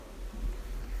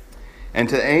And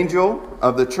to the angel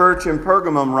of the church in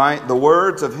Pergamum write the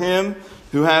words of him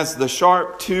who has the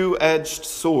sharp two-edged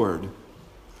sword.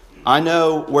 I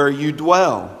know where you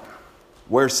dwell,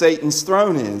 where Satan's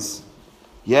throne is.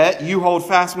 Yet you hold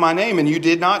fast my name, and you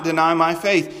did not deny my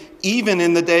faith, even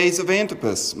in the days of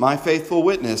Antipas, my faithful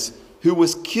witness, who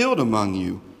was killed among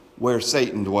you, where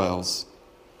Satan dwells.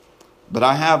 But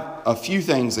I have a few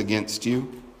things against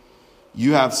you.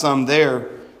 You have some there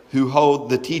who hold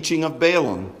the teaching of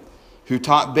Balaam, who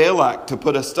taught Balak to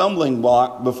put a stumbling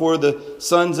block before the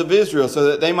sons of Israel so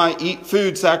that they might eat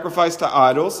food sacrificed to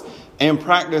idols and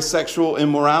practice sexual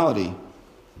immorality.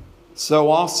 So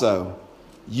also,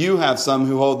 you have some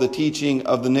who hold the teaching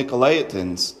of the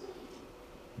Nicolaitans.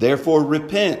 Therefore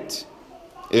repent.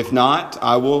 If not,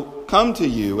 I will come to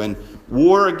you and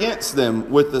war against them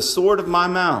with the sword of my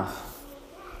mouth.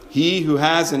 He who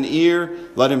has an ear,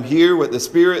 let him hear what the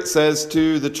Spirit says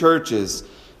to the churches.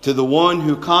 To the one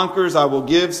who conquers, I will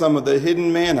give some of the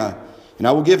hidden manna, and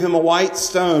I will give him a white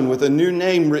stone with a new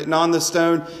name written on the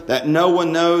stone that no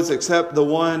one knows except the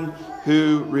one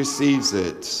who receives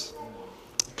it.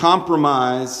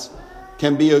 Compromise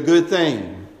can be a good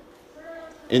thing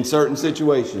in certain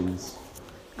situations.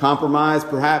 Compromise,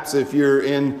 perhaps if you're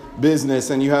in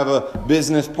business and you have a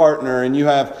business partner and you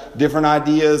have different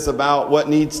ideas about what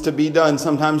needs to be done.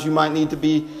 Sometimes you might need to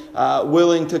be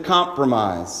willing to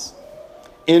compromise.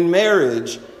 In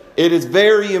marriage, it is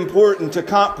very important to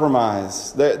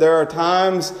compromise. There are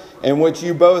times in which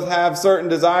you both have certain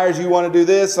desires. You want to do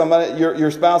this,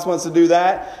 your spouse wants to do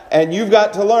that. And you've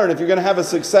got to learn, if you're going to have a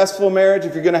successful marriage,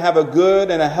 if you're going to have a good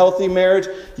and a healthy marriage,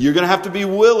 you're going to have to be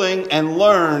willing and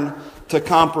learn to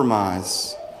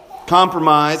compromise.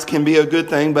 Compromise can be a good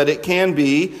thing, but it can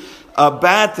be a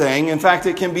bad thing. In fact,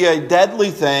 it can be a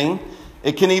deadly thing.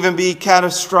 It can even be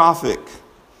catastrophic.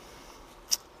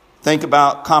 Think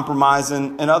about compromise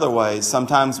in other ways.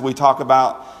 Sometimes we talk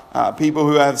about people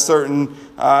who have certain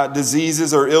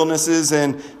diseases or illnesses,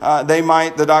 and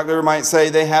the doctor might say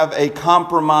they have a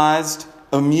compromised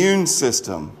immune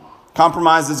system.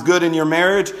 Compromise is good in your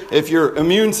marriage. If your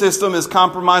immune system is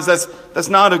compromised, that's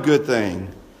not a good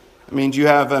thing. It means you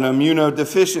have an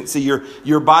immunodeficiency.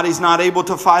 Your body's not able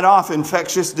to fight off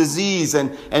infectious disease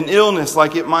and illness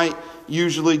like it might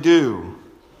usually do.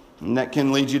 And that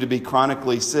can lead you to be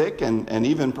chronically sick, and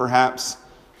even perhaps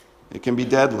it can be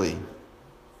deadly.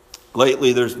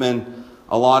 Lately, there's been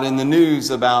a lot in the news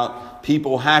about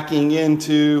people hacking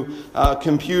into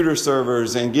computer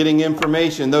servers and getting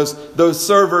information. Those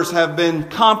servers have been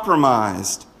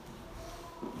compromised.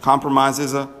 Compromise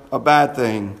is a bad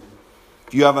thing.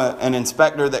 If you have an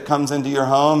inspector that comes into your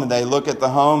home and they look at the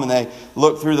home and they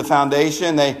look through the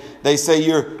foundation, they say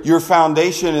your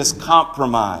foundation is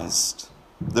compromised.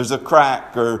 There's a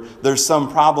crack or there's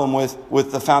some problem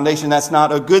with the foundation. That's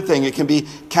not a good thing. It can be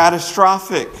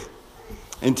catastrophic.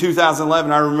 In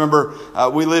 2011, I remember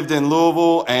we lived in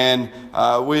Louisville, and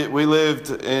we lived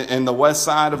in the west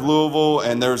side of Louisville,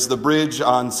 and there's the bridge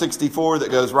on 64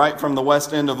 that goes right from the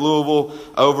west end of Louisville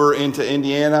over into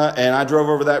Indiana, and I drove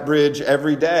over that bridge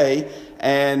every day.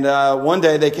 And one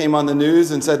day they came on the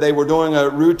news and said they were doing a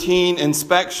routine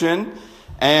inspection,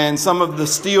 and some of the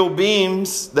steel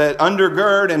beams that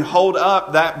undergird and hold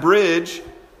up that bridge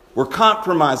were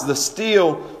compromised. The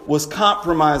steel was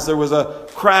compromised. There was a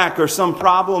crack or some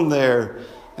problem there.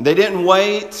 And they didn't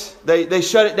wait. They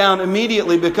shut it down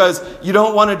immediately because you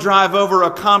don't want to drive over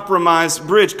a compromised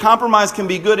bridge. Compromise can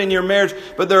be good in your marriage,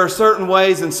 but there are certain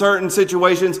ways and certain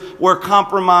situations where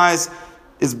compromise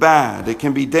is bad. It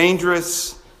can be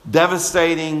dangerous,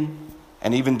 devastating,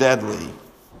 and even deadly.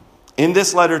 In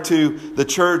this letter to the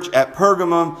church at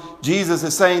Pergamum, Jesus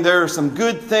is saying there are some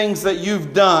good things that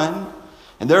you've done,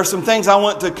 and there are some things I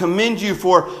want to commend you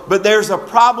for, but there's a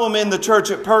problem in the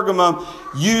church at Pergamum.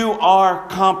 You are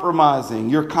compromising.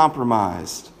 You're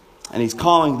compromised. And he's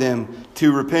calling them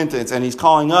to repentance. And he's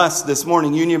calling us this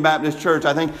morning, Union Baptist Church.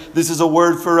 I think this is a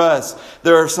word for us.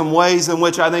 There are some ways in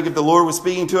which I think if the Lord was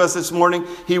speaking to us this morning,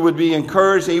 he would be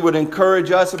encouraged. He would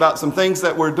encourage us about some things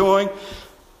that we're doing.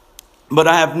 But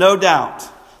I have no doubt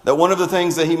that one of the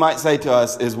things that he might say to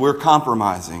us is we're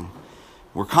compromising.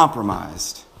 We're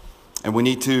compromised. And we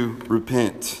need to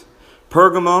repent.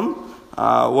 Pergamum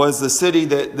was the city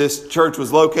that this church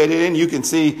was located in. You can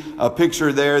see a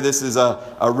picture there. This is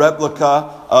a replica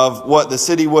of what the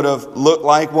city would have looked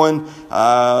like. One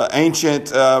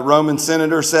ancient Roman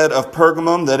senator said of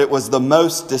Pergamum that it was the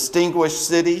most distinguished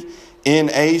city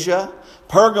in Asia.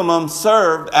 Pergamum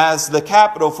served as the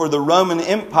capital for the Roman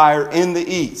Empire in the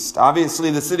east.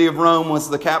 Obviously, the city of Rome was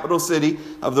the capital city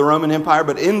of the Roman Empire,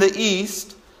 but in the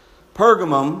east,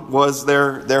 Pergamum was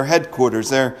their headquarters,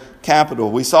 their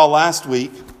capital. We saw last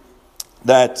week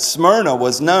that Smyrna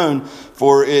was known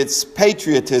for its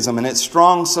patriotism and its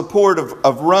strong support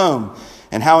of Rome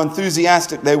and how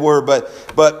enthusiastic they were. But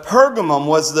Pergamum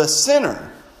was the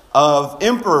center of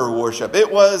emperor worship.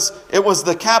 It was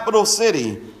the capital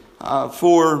city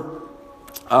for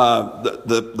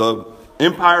the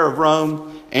Empire of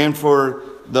Rome and for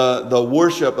the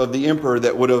worship of the emperor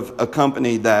that would have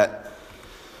accompanied that.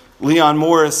 Leon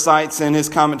Morris cites in his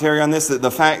commentary on this that the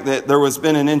fact that there was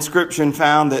been an inscription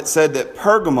found that said that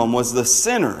Pergamum was the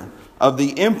center of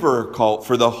the emperor cult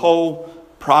for the whole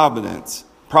province.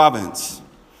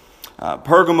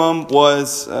 Pergamum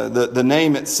was, the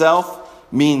name itself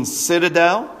means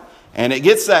citadel, and it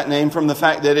gets that name from the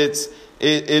fact that it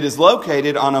is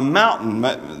located on a mountain.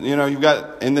 You know, you've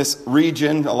got in this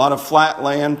region a lot of flat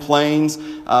land, plains,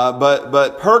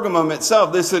 but Pergamum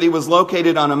itself, this city was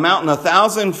located on a mountain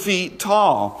 1,000 feet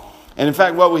tall. And in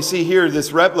fact, what we see here,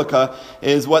 this replica,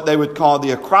 is what they would call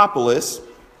the Acropolis.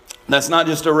 That's not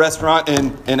just a restaurant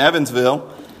in Evansville.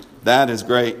 That is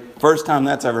great. First time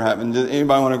that's ever happened. Does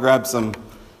anybody want to grab some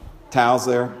towels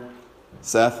there?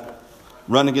 Seth?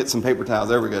 Run and get some paper towels.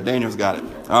 There we go. Daniel's got it.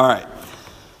 All right.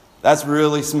 That's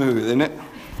really smooth, isn't it?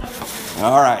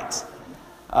 All right.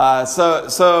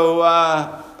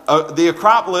 The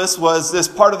Acropolis was this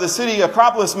part of the city.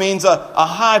 Acropolis means a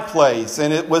high place,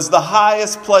 and it was the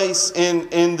highest place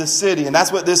in the city. And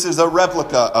that's what this is a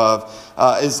replica of,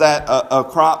 is that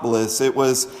Acropolis. It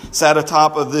was sat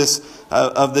atop of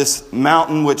this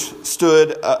mountain, which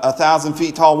stood 1,000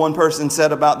 feet tall. One person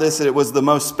said about this that it was the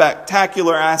most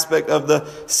spectacular aspect of the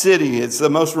city. It's the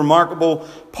most remarkable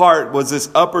part was this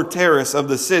upper terrace of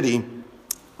the city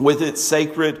with its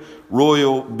sacred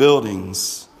royal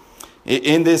buildings.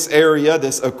 In this area,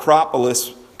 this Acropolis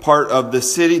part of the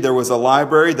city, there was a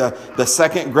library, the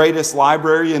second greatest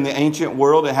library in the ancient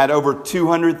world. It had over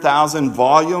 200,000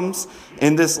 volumes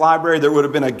in this library. There would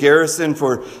have been a garrison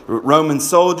for Roman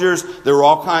soldiers. There were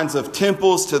all kinds of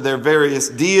temples to their various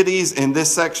deities in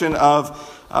this section of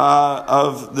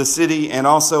the city, and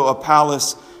also a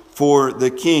palace for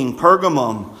the king.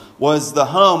 Pergamum was the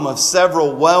home of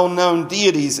several well-known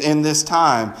deities in this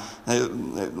time. They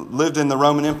lived in the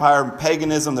Roman Empire,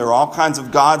 paganism. There were all kinds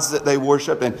of gods that they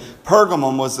worshiped, and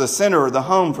Pergamum was the center or the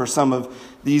home for some of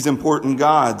these important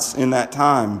gods in that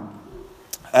time.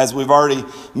 As we've already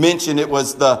mentioned, it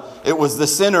was the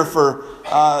center for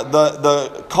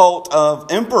the cult of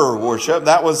emperor worship.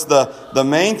 That was the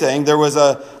main thing. There was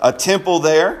a temple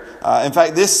there. In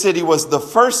fact, this city was the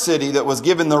first city that was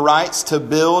given the rights to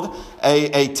build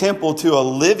a temple to a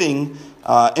living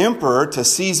emperor, to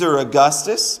Caesar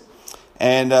Augustus.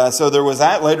 And so there was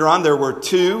that. Later on, there were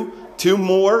two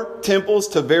more temples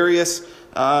to various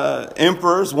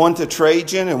emperors, one to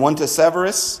Trajan and one to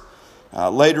Severus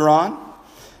later on.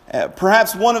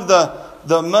 Perhaps one of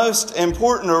the most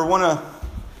important, or one of...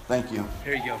 Thank you.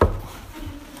 Here you go.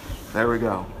 There we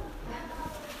go.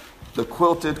 The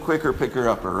quilted quicker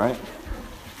picker-upper, right?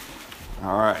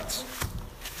 All right.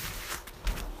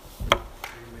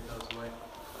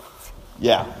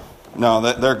 Yeah. No,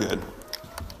 they're good.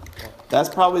 That's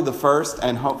probably the first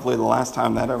and hopefully the last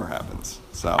time that ever happens.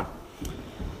 So,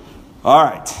 all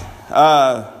right.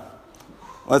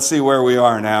 Let's see where we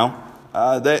are now.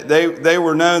 They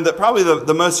were known that probably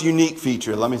the most unique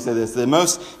feature, let me say this, the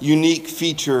most unique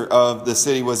feature of the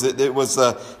city was that it was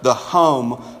the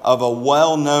home of a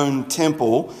well-known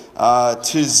temple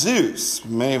to Zeus.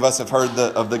 Many of us have heard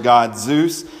of the god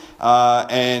Zeus,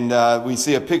 and we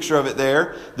see a picture of it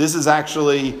there. This is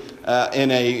actually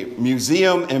in a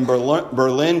museum in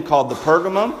Berlin called the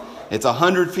Pergamum. It's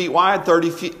 100 feet wide,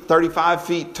 35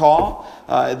 feet tall.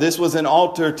 This was an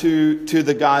altar to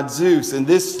the god Zeus. And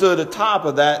this stood atop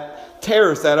of that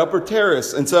terrace, that upper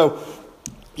terrace. And so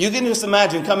you can just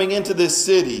imagine coming into this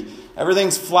city.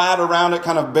 Everything's flat around it,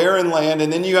 kind of barren land.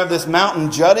 And then you have this mountain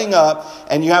jutting up.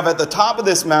 And you have at the top of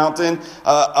this mountain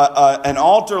an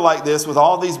altar like this with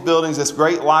all these buildings, this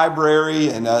great library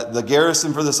and the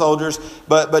garrison for the soldiers.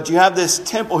 But you have this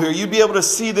temple here. You'd be able to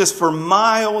see this for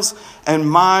miles and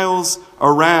miles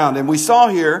around. And we saw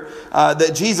here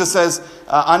that Jesus says,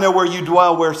 I know where you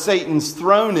dwell, where Satan's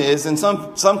throne is. And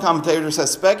some commentators have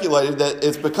speculated that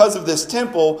it's because of this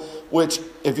temple, which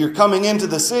if you're coming into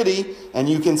the city and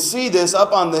you can see this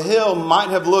up on the hill, might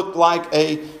have looked like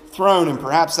a throne. And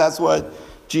perhaps that's what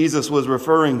Jesus was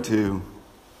referring to.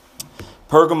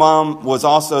 Pergamum was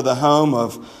also the home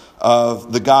of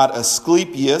of the god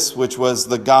Asclepius, which was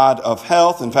the god of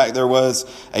health. In fact, there was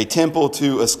a temple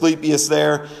to Asclepius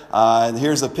there.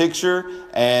 Here's a picture,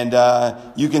 and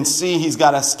you can see he's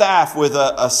got a staff with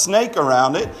a snake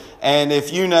around it. And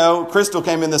if you know, Crystal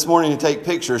came in this morning to take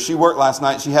pictures. She worked last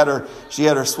night. She had her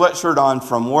sweatshirt on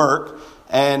from work.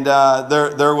 And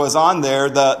there was on there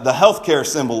the healthcare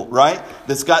symbol, right?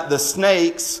 That's got the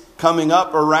snakes coming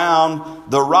up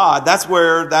around the rod. That's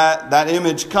where that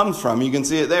image comes from. You can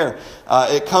see it there.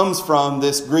 It comes from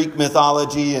this Greek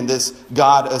mythology and this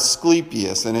god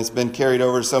Asclepius, and it's been carried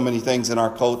over to so many things in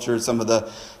our culture. Some of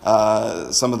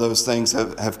those things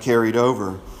have carried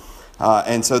over.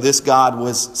 And so this god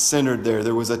was centered there.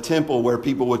 There was a temple where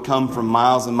people would come from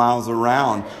miles and miles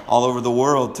around all over the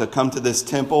world to come to this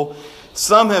temple.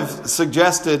 Some have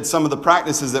suggested some of the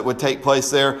practices that would take place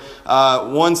there.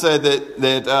 One said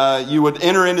that you would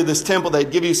enter into this temple.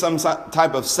 They'd give you some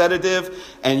type of sedative,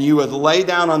 and you would lay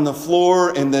down on the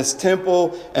floor in this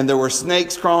temple, and there were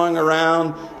snakes crawling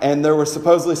around, and there was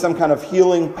supposedly some kind of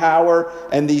healing power,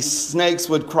 and these snakes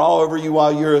would crawl over you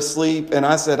while you're asleep. And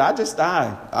I said, I just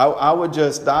die. I would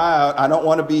just die. I don't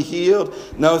want to be healed.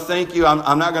 No, thank you.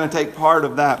 I'm not going to take part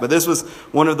of that. But this was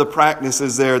one of the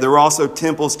practices there. There were also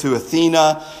temples to Athena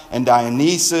and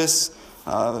Dionysus.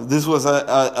 This was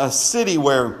a city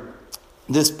where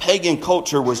this pagan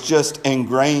culture was just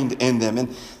ingrained in them.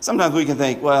 And sometimes we can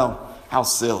think, well, how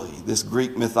silly, this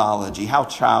Greek mythology, how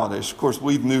childish. Of course,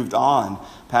 we've moved on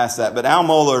past that. But Al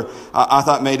Mohler, I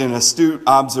thought, made an astute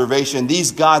observation.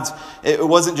 These gods, it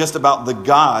wasn't just about the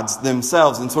gods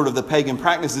themselves and sort of the pagan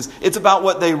practices. It's about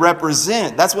what they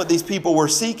represent. That's what these people were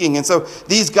seeking. And so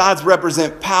these gods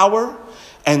represent power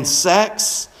and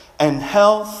sex and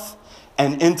health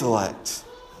and intellect.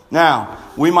 Now,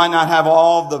 we might not have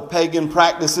all the pagan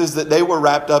practices that they were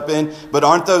wrapped up in, but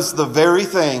aren't those the very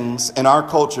things in our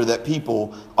culture that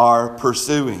people are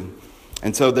pursuing?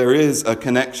 And so there is a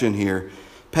connection here.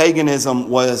 Paganism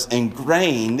was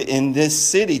ingrained in this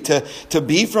city. To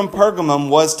be from Pergamum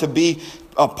was to be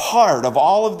a part of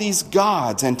all of these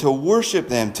gods and to worship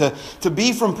them. To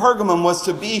be from Pergamum was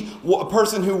to be a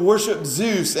person who worshiped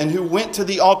Zeus and who went to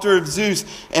the altar of Zeus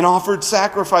and offered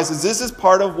sacrifices. This is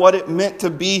part of what it meant to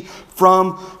be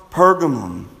from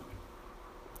Pergamum.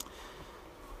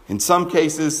 In some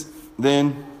cases,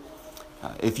 then,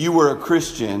 if you were a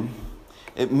Christian,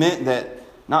 it meant that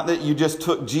not that you just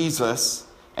took Jesus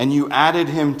and you added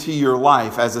him to your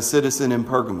life as a citizen in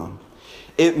Pergamum.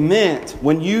 It meant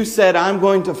when you said, I'm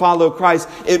going to follow Christ,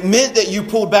 it meant that you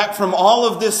pulled back from all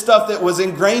of this stuff that was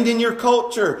ingrained in your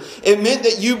culture. It meant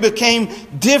that you became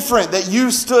different, that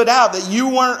you stood out, that you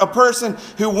weren't a person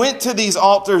who went to these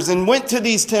altars and went to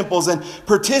these temples and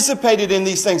participated in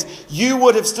these things. You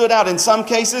would have stood out. In some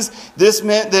cases, this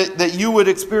meant that you would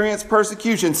experience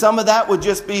persecution. Some of that would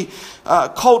just be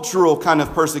cultural kind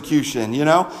of persecution, you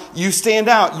know. You stand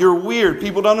out. You're weird.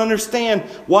 People don't understand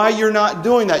why you're not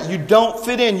doing that. You don't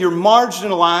fit in. You're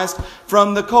marginalized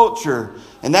from the culture.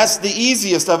 And that's the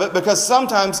easiest of it, because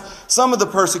sometimes some of the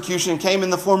persecution came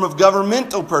in the form of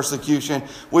governmental persecution,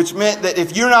 which meant that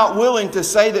if you're not willing to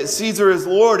say that Caesar is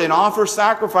Lord and offer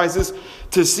sacrifices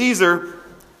to Caesar,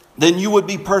 then you would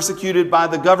be persecuted by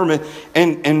the government.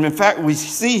 And in fact, we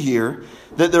see here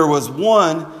that there was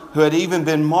one who had even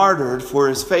been martyred for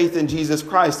his faith in Jesus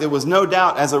Christ. It was no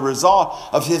doubt as a result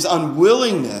of his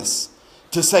unwillingness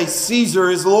to say Caesar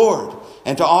is Lord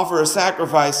and to offer a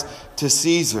sacrifice to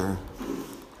Caesar.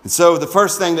 And so the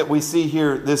first thing that we see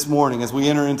here this morning as we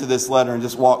enter into this letter and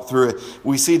just walk through it,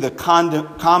 we see the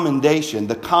commendation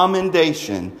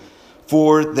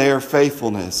for their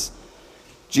faithfulness.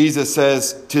 Jesus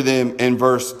says to them in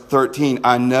verse 13,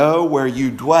 I know where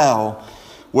you dwell,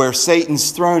 where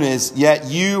Satan's throne is, yet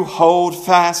you hold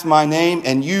fast my name,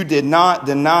 and you did not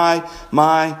deny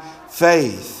my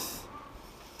faith.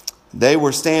 They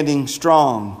were standing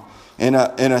strong in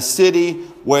a city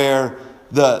where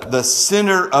the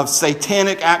center of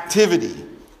satanic activity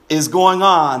is going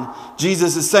on.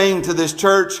 Jesus is saying to this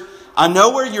church, I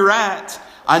know where you're at.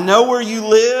 I know where you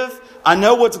live. I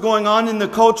know what's going on in the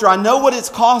culture. I know what it's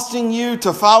costing you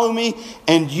to follow me,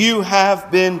 and you have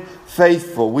been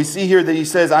faithful. We see here that he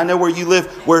says, I know where you live,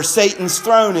 where Satan's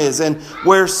throne is and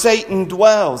where Satan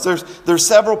dwells. There's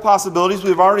several possibilities.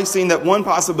 We've already seen that one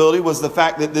possibility was the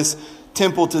fact that this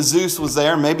temple to Zeus was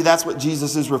there. Maybe that's what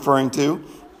Jesus is referring to.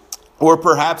 Or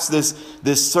perhaps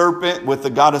this serpent with the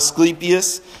god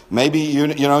Asclepius. Maybe,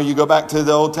 you go back to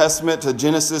the Old Testament, to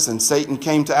Genesis, and Satan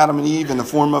came to Adam and Eve in the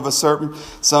form of a serpent.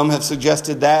 Some have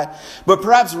suggested that. But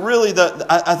perhaps really,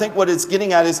 I think what it's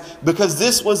getting at is because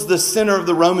this was the center of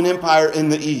the Roman Empire in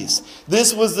the East.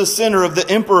 This was the center of the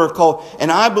emperor cult.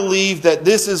 And I believe that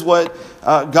this is what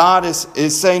God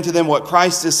is saying to them, what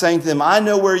Christ is saying to them. I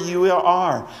know where you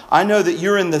are. I know that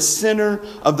you're in the center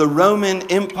of the Roman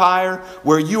Empire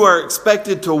where you are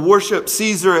expected to worship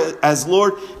Caesar as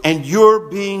Lord, and you're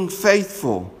being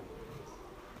faithful.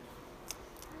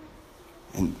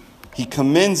 And he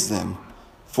commends them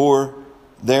for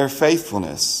their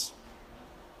faithfulness.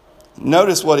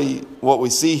 Notice what we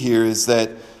see here is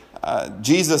that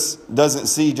Jesus doesn't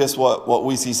see just what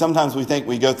we see. Sometimes we think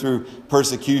we go through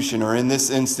persecution, or in this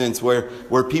instance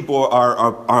where people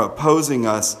are opposing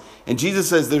us. And Jesus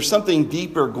says there's something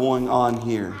deeper going on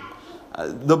here.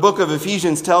 The book of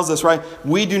Ephesians tells us, right,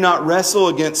 we do not wrestle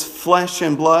against flesh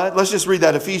and blood. Let's just read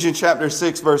that. Ephesians chapter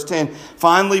 6, verse 10.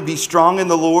 Finally, be strong in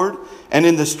the Lord and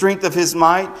in the strength of his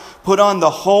might. Put on the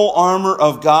whole armor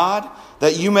of God,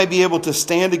 that you may be able to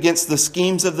stand against the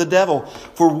schemes of the devil.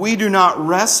 For we do not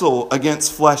wrestle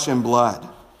against flesh and blood.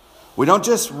 We don't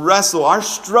just wrestle. Our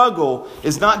struggle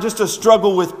is not just a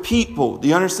struggle with people. Do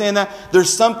you understand that?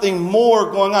 There's something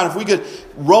more going on. If we could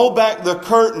roll back the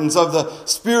curtains of the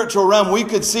spiritual realm, we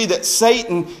could see that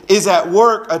Satan is at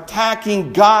work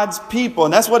attacking God's people.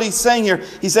 And that's what he's saying here.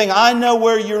 He's saying, I know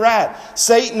where you're at.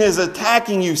 Satan is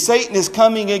attacking you. Satan is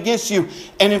coming against you.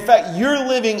 And in fact, you're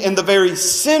living in the very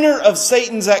center of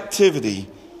Satan's activity.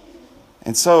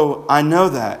 And so I know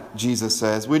that, Jesus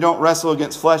says. We don't wrestle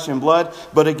against flesh and blood,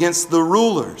 but against the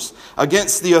rulers,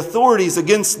 against the authorities,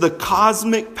 against the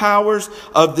cosmic powers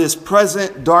of this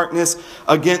present darkness,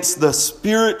 against the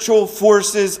spiritual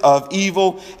forces of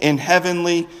evil in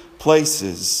heavenly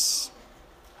places.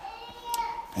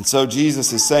 And so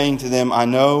Jesus is saying to them, I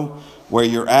know where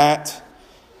you're at.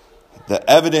 The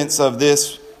evidence of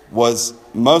this was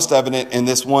most evident in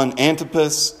this one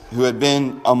Antipas who had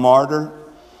been a martyr.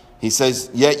 He says,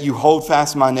 yet you hold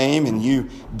fast my name, and you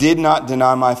did not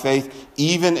deny my faith,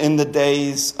 even in the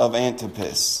days of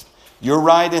Antipas. You're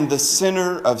right in the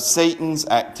center of Satan's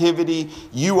activity.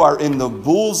 You are in the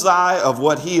bullseye of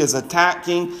what he is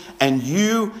attacking, and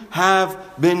you have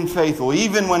been faithful.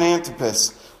 Even when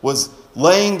Antipas was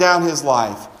laying down his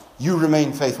life, you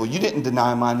remained faithful. You didn't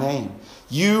deny my name.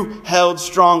 You held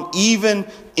strong even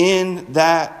in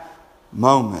that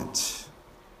moment.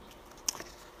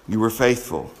 You were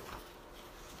faithful.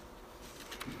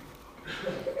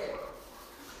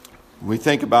 We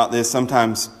think about this.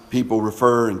 Sometimes people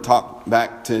refer and talk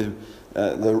back to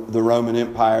the Roman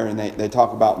Empire, and they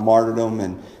talk about martyrdom,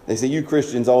 and they say you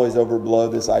Christians always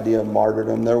overblow this idea of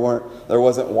martyrdom. There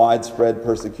wasn't widespread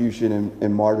persecution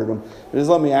in martyrdom. But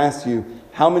just let me ask you,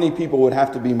 how many people would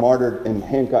have to be martyred in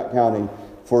Hancock County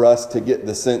for us to get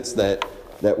the sense that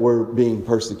we're being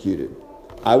persecuted?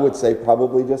 I would say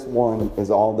probably just one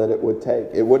is all that it would take.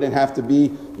 It wouldn't have to be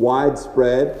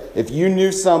widespread. If you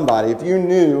knew somebody, if you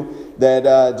knew that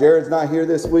Jared's not here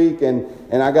this week, and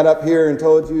I got up here and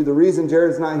told you the reason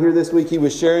Jared's not here this week, he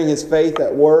was sharing his faith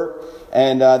at work,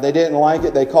 and they didn't like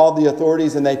it. They called the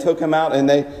authorities and they took him out and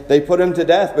they put him to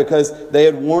death because they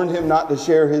had warned him not to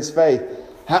share his faith.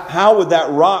 How would that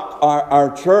rock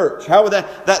our church? How would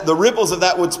that the ripples of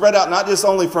that would spread out, not just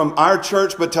only from our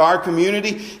church, but to our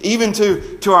community, even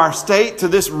to our state, to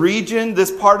this region,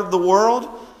 this part of the world?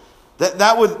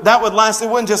 That would last. It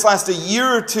wouldn't just last a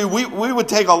year or two. We would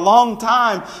take a long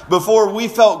time before we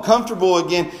felt comfortable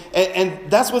again.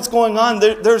 And that's what's going on.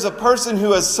 There's a person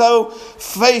who has so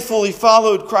faithfully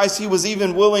followed Christ, he was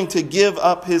even willing to give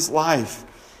up his life.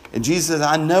 And Jesus says,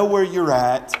 I know where you're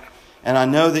at. And I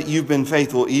know that you've been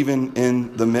faithful even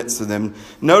in the midst of them.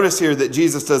 Notice here that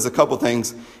Jesus does a couple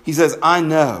things. He says, I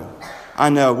know.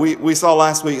 We saw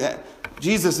last week that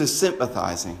Jesus is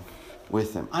sympathizing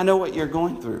with them. I know what you're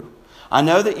going through. I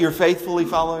know that you're faithfully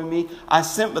following me. I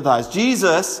sympathize.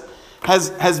 Jesus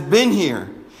has been here.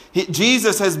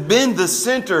 Jesus has been the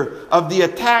center of the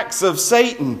attacks of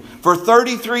Satan. For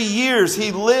 33 years,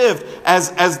 he lived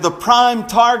as the prime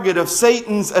target of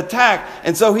Satan's attack.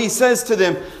 And so he says to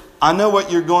them, I know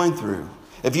what you're going through.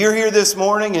 If you're here this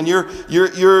morning and you're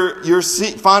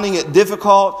finding it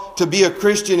difficult to be a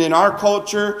Christian in our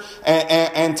culture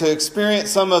and to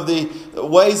experience some of the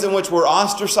ways in which we're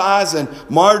ostracized and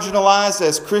marginalized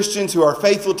as Christians who are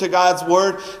faithful to God's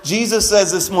word, Jesus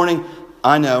says this morning,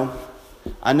 I know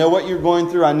what you're going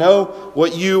through. I know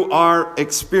what you are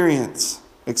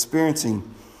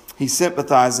experiencing. He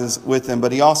sympathizes with them,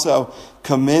 but he also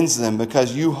commends them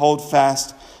because you hold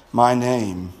fast my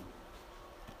name.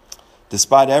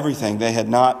 Despite everything, they had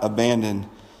not abandoned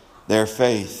their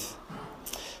faith.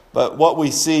 But what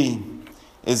we see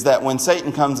is that when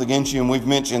Satan comes against you, and we've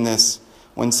mentioned this,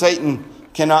 when Satan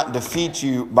cannot defeat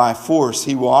you by force,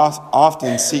 he will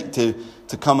often seek to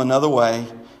come another way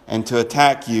and to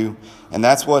attack you. And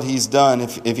that's what he's done.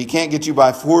 If he can't get you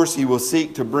by force, he will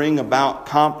seek to bring about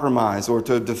compromise or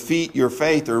to defeat your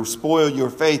faith or spoil your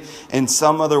faith in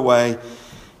some other way.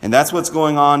 And that's what's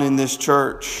going on in this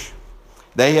church.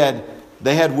 They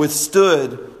had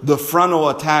withstood the frontal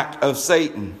attack of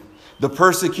Satan. The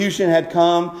persecution had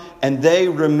come and they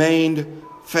remained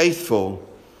faithful.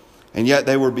 And yet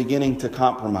they were beginning to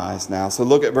compromise now. So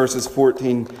look at verses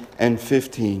 14 and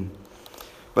 15.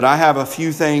 But I have a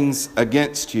few things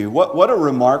against you. What a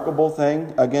remarkable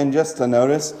thing. Again, just to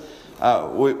notice.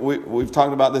 We've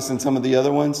talked about this in some of the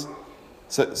other ones.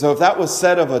 So if that was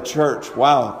said of a church,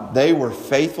 wow, they were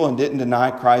faithful and didn't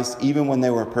deny Christ even when they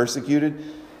were persecuted,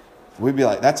 we'd be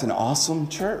like, that's an awesome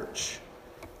church.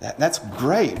 That's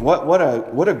great. What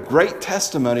a great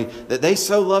testimony that they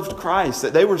so loved Christ,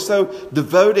 that they were so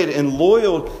devoted and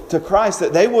loyal to Christ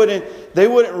that they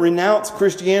wouldn't renounce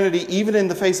Christianity even in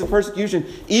the face of persecution,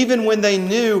 even when they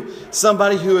knew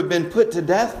somebody who had been put to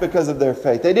death because of their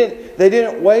faith. They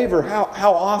didn't waver.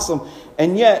 How awesome.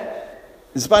 And yet,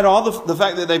 despite all the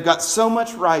fact that they've got so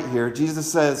much right here,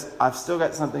 Jesus says, I've still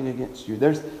got something against you.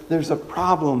 There's a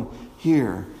problem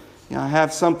here. I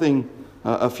have something,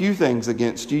 a few things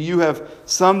against you. You have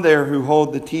some there who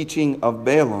hold the teaching of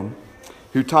Balaam,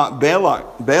 who taught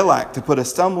Balak to put a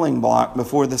stumbling block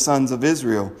before the sons of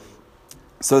Israel,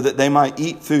 so that they might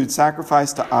eat food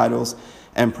sacrificed to idols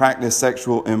and practice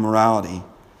sexual immorality.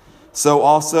 So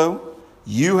also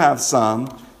you have some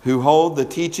who hold the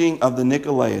teaching of the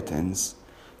Nicolaitans.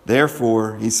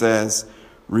 Therefore, he says,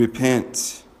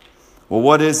 repent. Well,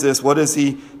 what is this? What is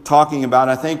he talking about?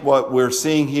 I think what we're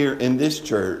seeing here in this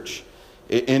church,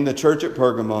 in the church at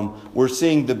Pergamum, we're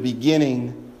seeing the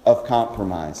beginning of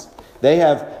compromise. They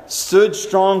have stood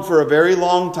strong for a very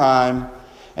long time,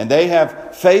 and they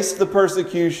have faced the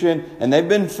persecution, and they've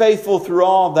been faithful through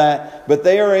all of that, but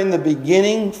they are in the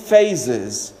beginning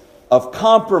phases of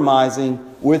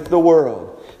compromising with the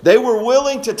world. They were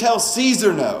willing to tell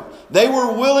Caesar no. They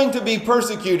were willing to be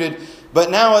persecuted,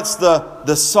 but now it's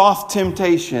the soft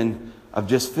temptation of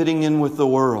just fitting in with the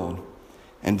world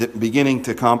and beginning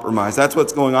to compromise. That's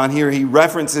what's going on here. He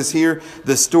references here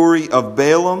the story of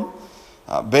Balaam.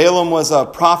 Balaam was a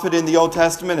prophet in the Old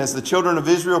Testament as the children of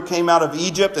Israel came out of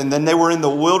Egypt, and then they were in the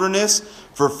wilderness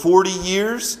for 40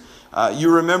 years.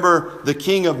 You remember the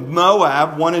king of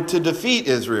Moab wanted to defeat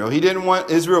Israel. He didn't want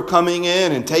Israel coming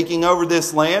in and taking over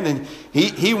this land, and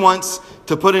he wants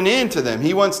to put an end to them.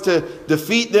 He wants to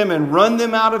defeat them and run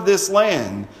them out of this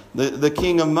land, the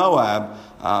king of Moab,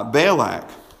 Balak.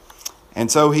 And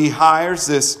so he hires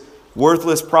this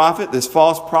worthless prophet, this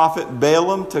false prophet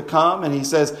Balaam, to come, and he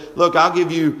says, look, I'll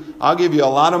give you a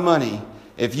lot of money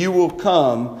if you will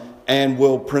come and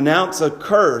will pronounce a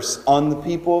curse on the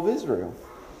people of Israel.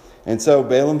 And so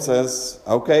Balaam says,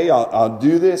 okay, I'll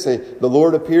do this. The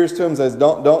Lord appears to him and says,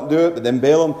 don't do it. But then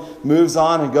Balaam moves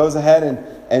on and goes ahead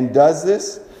and does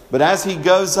this. But as he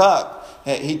goes up,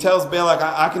 he tells Balak,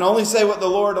 I can only say what the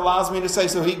Lord allows me to say.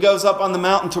 So he goes up on the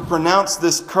mountain to pronounce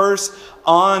this curse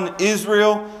on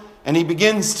Israel. And he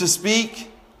begins to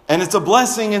speak. And it's a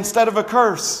blessing instead of a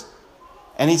curse.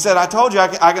 And he said, I told you,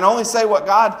 I can only say what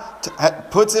God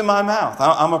puts in my mouth.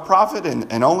 I'm a prophet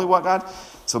and only what God...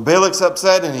 So Balak's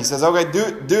upset and he says, okay,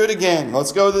 do it again.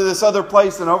 Let's go to this other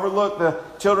place and overlook the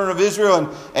children of Israel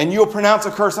and you'll pronounce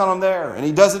a curse on them there. And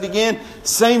he does it again.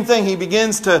 Same thing. He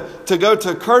begins to go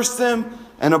to curse them,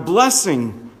 and a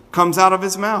blessing comes out of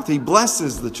his mouth. He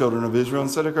blesses the children of Israel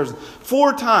instead of cursing.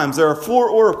 4 times. There are 4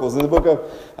 oracles in the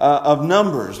book of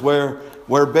Numbers where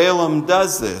Balaam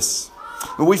does this.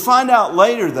 But we find out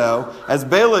later, though, as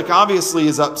Balak obviously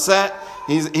is upset,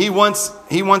 he wants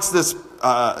this.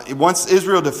 He wants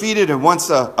Israel defeated and wants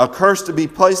a curse to be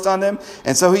placed on them.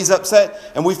 And so he's upset.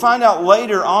 And we find out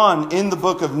later on in the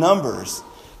book of Numbers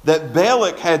that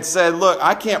Balak had said, look,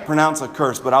 I can't pronounce a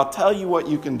curse, but I'll tell you what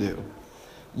you can do.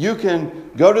 You can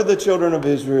go to the children of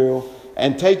Israel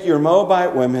and take your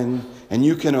Moabite women, and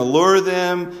you can allure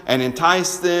them and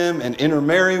entice them and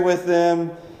intermarry with them,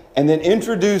 and then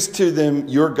introduce to them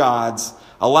your gods.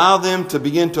 Allow them to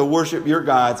begin to worship your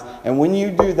gods. And when you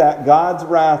do that, God's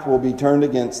wrath will be turned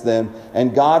against them,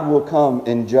 and God will come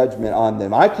in judgment on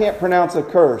them. I can't pronounce a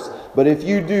curse, but if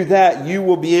you do that, you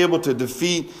will be able to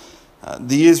defeat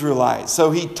the Israelites.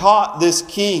 So he taught this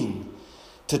king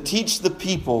to teach the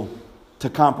people to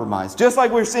compromise. Just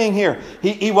like we're seeing here.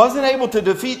 He wasn't able to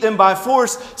defeat them by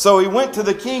force, so he went to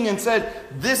the king and said,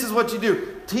 this is what you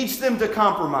do. Teach them to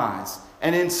compromise.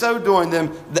 And in so doing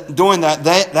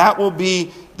that will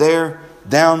be their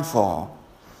downfall.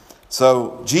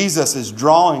 So Jesus is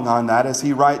drawing on that as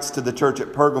he writes to the church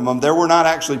at Pergamum. There were not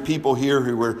actually people here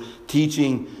who were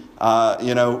teaching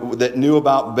that knew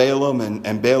about Balaam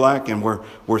and Balak and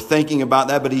were thinking about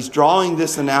that. But he's drawing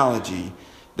this analogy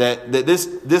that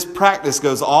this practice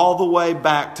goes all the way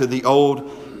back to the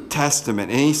Old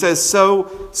Testament. And he says,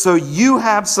 so you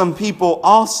have some people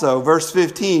also, verse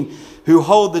 15, who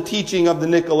hold the teaching of the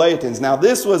Nicolaitans. Now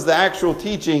this was the actual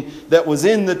teaching that was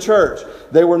in the church.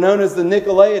 They were known as the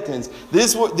Nicolaitans.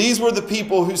 These were the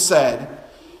people who said,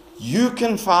 you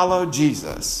can follow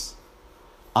Jesus.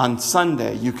 On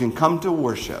Sunday, you can come to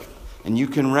worship and you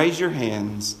can raise your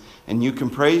hands and you can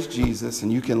praise Jesus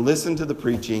and you can listen to the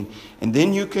preaching, and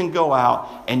then you can go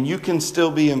out and you can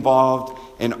still be involved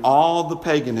in all the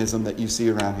paganism that you see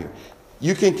around here.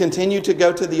 You can continue to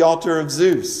go to the altar of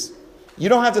Zeus. You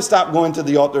don't have to stop going to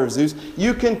the altar of Zeus.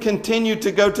 You can continue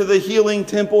to go to the healing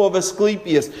temple of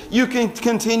Asclepius. You can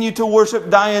continue to worship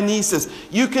Dionysus.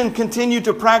 You can continue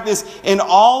to practice in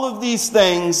all of these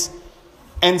things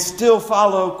and still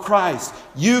follow Christ.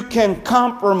 You can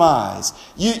compromise.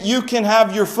 You can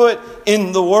have your foot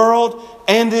in the world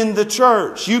and in the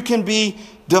church. You can be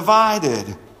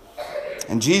divided.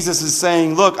 And Jesus is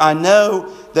saying, look, I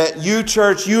know that you,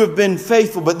 church, you have been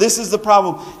faithful, but this is the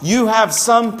problem. You have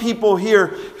some people here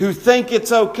who think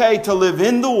it's okay to live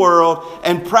in the world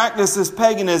and practice this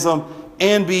paganism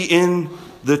and be in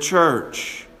the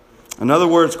church. In other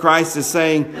words, Christ is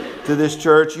saying to this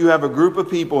church, you have a group of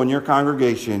people in your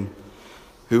congregation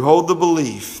who hold the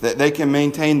belief that they can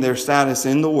maintain their status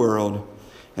in the world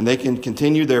and they can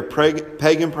continue their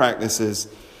pagan practices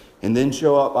and then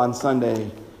show up on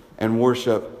Sunday and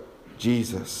worship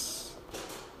Jesus.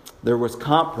 There was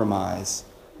compromise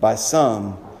by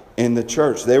some in the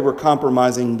church. They were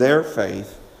compromising their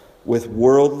faith with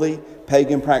worldly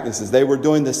pagan practices. They were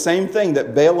doing the same thing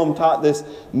that Balaam taught this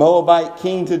Moabite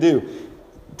king to do.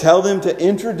 Tell them to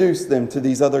introduce them to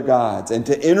these other gods and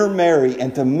to intermarry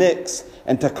and to mix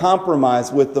and to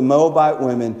compromise with the Moabite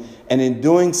women. And in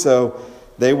doing so,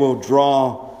 they will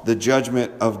draw the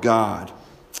judgment of God.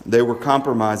 They were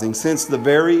compromising since the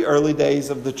very early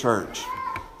days of the church.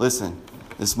 Listen,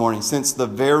 this morning, since the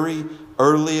very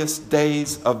earliest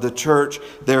days of the church,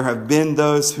 there have been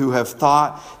those who have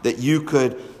thought that you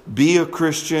could be a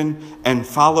Christian and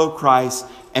follow Christ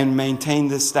and maintain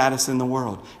this status in the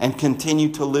world and continue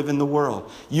to live in the world.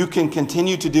 You can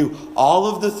continue to do all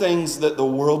of the things that the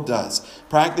world does.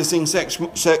 Practicing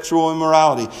sexual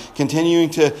immorality, continuing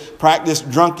to practice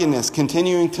drunkenness,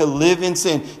 continuing to live in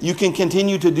sin. You can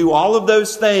continue to do all of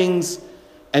those things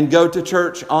and go to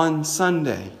church on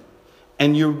Sunday.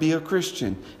 And you'll be a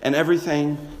Christian and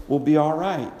everything will be all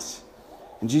right.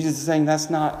 And Jesus is saying that's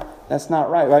not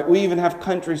right? We even have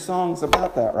country songs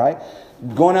about that, right?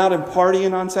 Going out and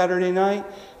partying on Saturday night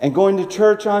and going to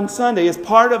church on Sunday is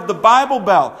part of the Bible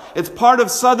Belt. It's part of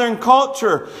Southern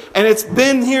culture. And it's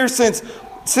been here since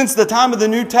the time of the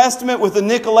New Testament with the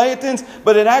Nicolaitans,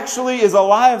 but it actually is a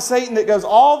lie of Satan that goes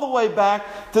all the way back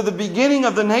to the beginning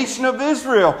of the nation of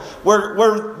Israel,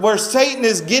 where Satan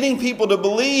is getting people to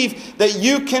believe that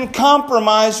you can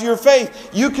compromise your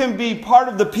faith. You can be part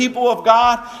of the people of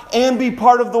God and be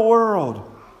part of the world.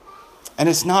 And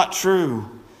it's not true.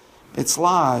 It's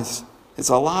lies. It's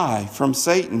a lie from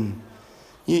Satan.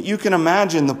 You can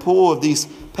imagine the pull of these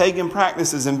pagan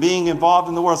practices and being involved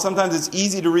in the world. Sometimes it's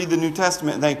easy to read the New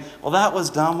Testament and think, well, that was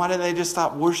dumb. Why didn't they just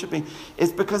stop worshiping?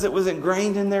 It's because it was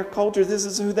ingrained in their culture. This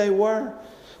is who they were.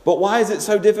 But why is it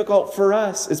so difficult for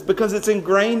us? It's because it's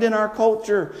ingrained in our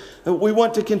culture. We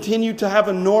want to continue to have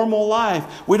a normal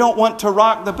life. We don't want to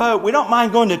rock the boat. We don't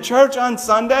mind going to church on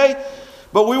Sunday,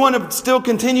 but we want to still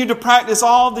continue to practice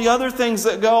all the other things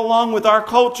that go along with our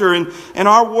culture and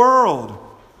our world.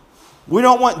 We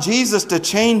don't want Jesus to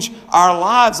change our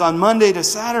lives on Monday to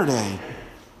Saturday.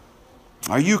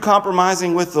 Are you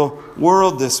compromising with the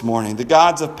world this morning? The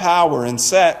gods of power and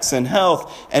sex and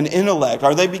health and intellect,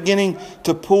 are they beginning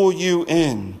to pull you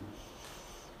in?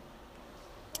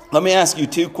 Let me ask you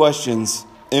two questions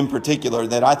in particular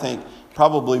that I think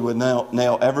probably would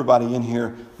nail everybody in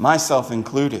here, myself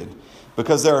included.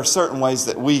 Because there are certain ways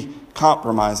that we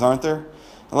compromise, aren't there?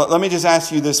 Let me just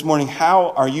ask you this morning,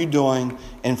 how are you doing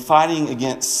in fighting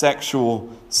against sexual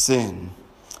sin?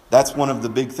 That's one of the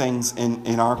big things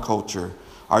in our culture.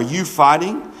 Are you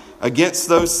fighting against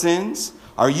those sins?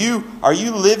 Are you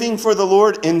living for the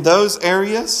Lord in those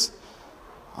areas?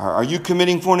 Are you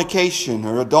committing fornication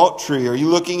or adultery? Are you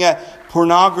looking at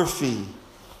pornography?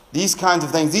 These kinds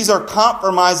of things. These are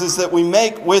compromises that we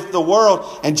make with the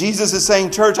world. And Jesus is saying,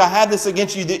 church, I have this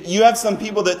against you. That you have some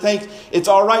people that think it's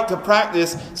all right to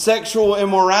practice sexual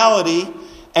immorality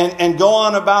and go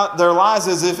on about their lives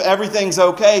as if everything's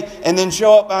okay and then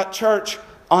show up at church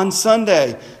on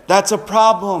Sunday. That's a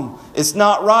problem. It's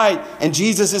not right. And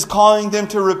Jesus is calling them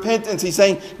to repentance. He's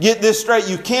saying, get this straight.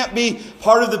 You can't be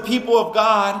part of the people of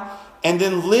God and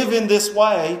then live in this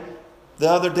way the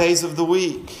other days of the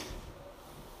week.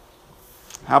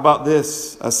 How about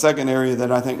this? A second area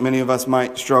that I think many of us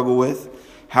might struggle with.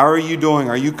 How are you doing?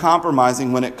 Are you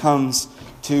compromising when it comes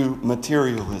to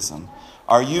materialism?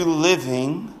 Are you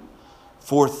living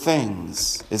for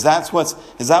things? Is that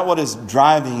what is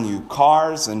driving you?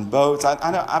 Cars and boats?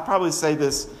 I probably say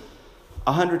this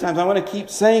 100 times. I want to keep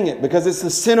saying it because it's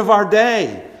the sin of our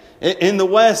day. In the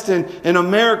West and in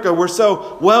America, we're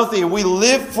so wealthy and we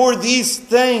live for these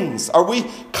things. Are we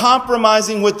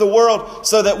compromising with the world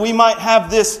so that we might have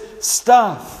this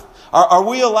stuff? Are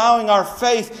we allowing our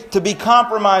faith to be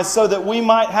compromised so that we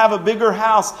might have a bigger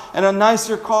house and a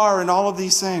nicer car and all of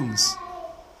these things?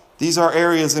 These are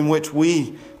areas in which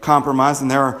we compromise, and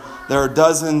there are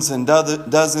dozens and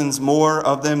dozens more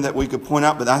of them that we could point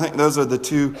out, but I think those are the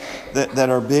two that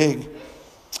are big.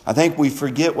 I think we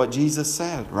forget what Jesus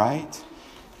said, right?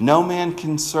 No man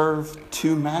can serve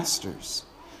two masters.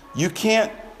 You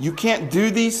can't do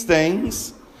these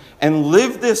things and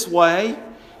live this way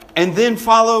and then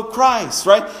follow Christ,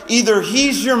 right? Either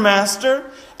He's your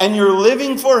master and you're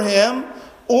living for Him,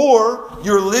 or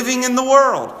you're living in the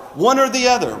world. One or the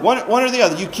other. One or the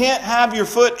other. You can't have your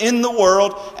foot in the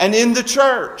world and in the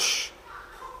church.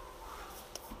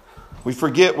 We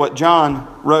forget what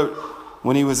John wrote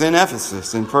when he was in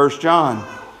Ephesus in 1 John.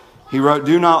 He wrote,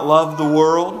 do not love the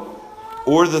world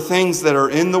or the things that are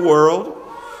in the world.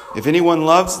 If anyone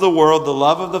loves the world, the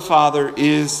love of the Father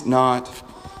is not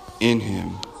in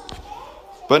him.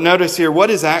 But notice here, what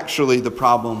is actually the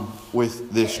problem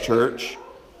with this church?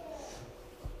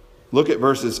 Look at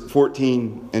verses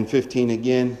 14 and 15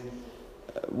 again.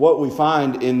 What we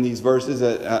find in these verses,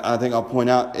 I think I'll point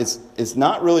out, it's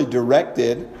not really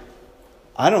directed,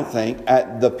 I don't think,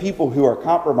 at the people who are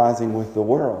compromising with the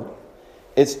world.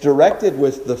 It's directed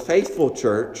with the faithful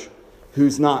church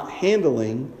who's not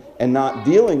handling and not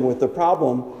dealing with the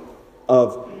problem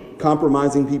of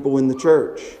compromising people in the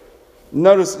church.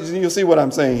 Notice, you'll see what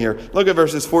I'm saying here. Look at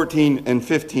verses 14 and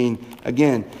 15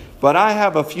 again. But I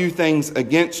have a few things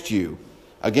against you,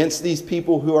 against these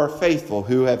people who are faithful,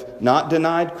 who have not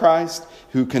denied Christ,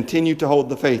 who continue to hold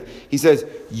the faith. He says,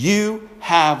 you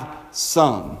have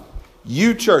some.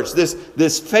 You church,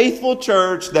 this faithful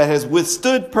church that has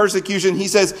withstood persecution, he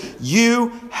says, you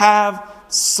have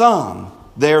some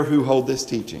there who hold this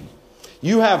teaching.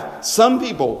 You have some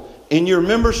people in your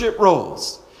membership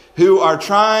rolls who are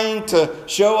trying to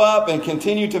show up and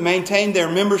continue to maintain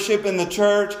their membership in the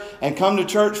church and come to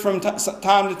church from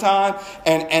time to time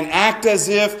and act as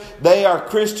if they are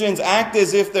Christians, act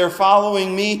as if they're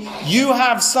following me. You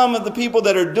have some of the people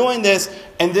that are doing this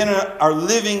and then are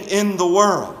living in the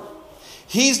world.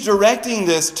 He's directing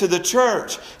this to the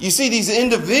church. You see, these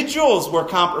individuals were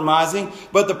compromising,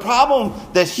 but the problem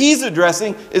that he's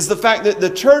addressing is the fact that the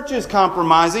church is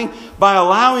compromising by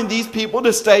allowing these people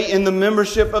to stay in the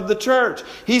membership of the church.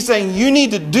 He's saying you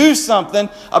need to do something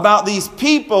about these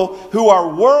people who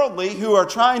are worldly, who are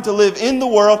trying to live in the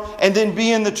world and then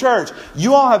be in the church.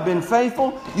 You all have been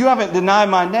faithful. You haven't denied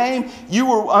my name. You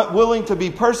were willing to be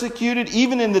persecuted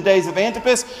even in the days of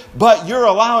Antipas, but you're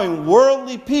allowing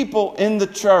worldly people in the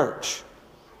church.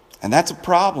 And that's a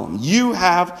problem. You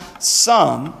have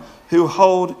some who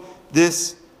hold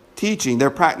this teaching.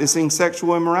 They're practicing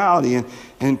sexual immorality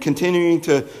and continuing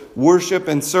to worship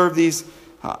and serve these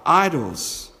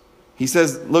idols. He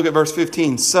says, look at verse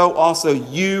 15. So also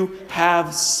you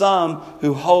have some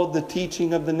who hold the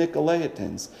teaching of the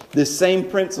Nicolaitans. This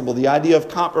same principle, the idea of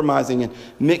compromising and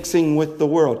mixing with the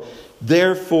world.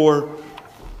 Therefore,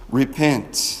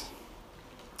 repent.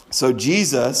 So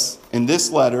Jesus, in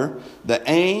this letter, the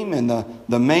aim and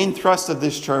the main thrust of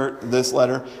this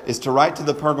letter is to write to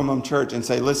the Pergamum church and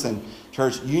say, listen,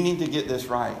 church, you need to get this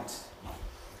right.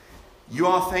 You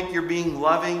all think you're being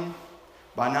loving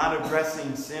by not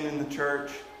addressing sin in the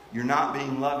church. You're not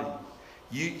being loving.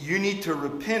 You need to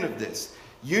repent of this.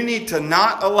 You need to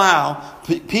not allow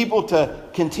people to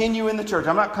continue in the church.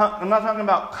 I'm not talking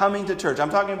about coming to church. I'm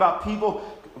talking about people.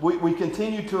 We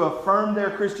continue to affirm their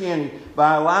Christianity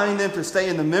by allowing them to stay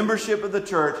in the membership of the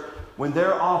church when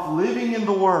they're off living in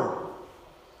the world.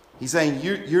 He's saying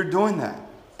you're doing that.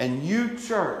 And you,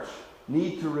 church,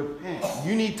 need to repent.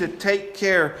 You need to take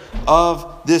care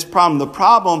of this problem. The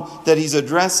problem that he's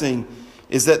addressing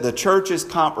is that the church is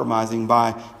compromising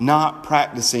by not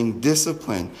practicing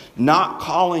discipline, not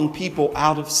calling people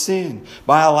out of sin,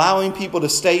 by allowing people to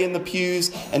stay in the pews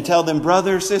and tell them,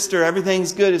 brother, sister,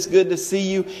 everything's good. It's good to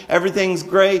see you. Everything's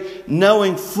great.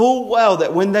 Knowing full well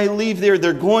that when they leave there,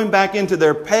 they're going back into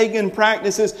their pagan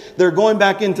practices. They're going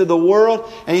back into the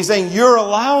world. And he's saying, you're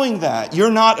allowing that.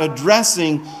 You're not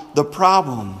addressing the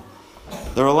problem.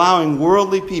 They're allowing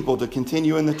worldly people to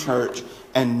continue in the church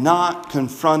and not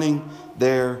confronting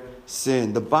their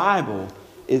sin. The Bible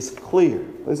is clear.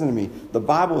 Listen to me. The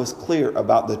Bible is clear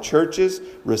about the church's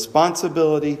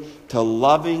responsibility to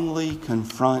lovingly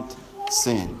confront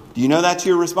sin. Do you know that's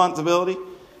your responsibility?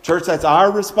 Church, that's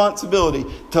our responsibility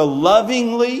to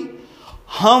lovingly,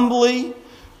 humbly,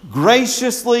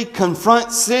 graciously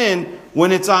confront sin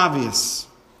when it's obvious,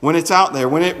 when it's out there,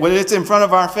 when it's in front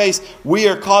of our face. We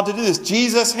are called to do this.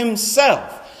 Jesus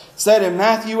himself said in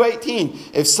Matthew 18,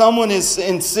 if someone is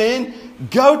in sin,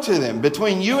 go to them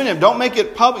between you and him. Don't make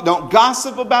it public. Don't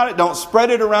gossip about it. Don't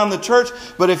spread it around the church.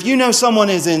 But if you know someone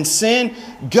is in sin,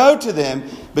 go to them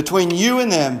between you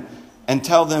and them and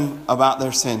tell them about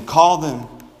their sin. Call them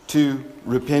to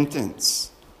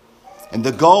repentance. And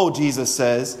the goal, Jesus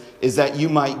says, is that you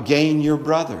might gain your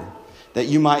brother. That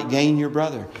you might gain your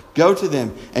brother. Go to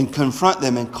them and confront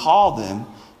them and call them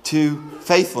to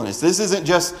faithfulness. This isn't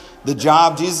just the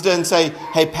job. Jesus doesn't say,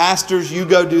 hey, pastors, you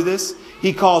go do this.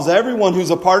 He calls everyone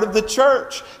who's a part of the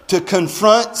church to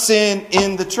confront sin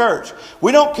in the church.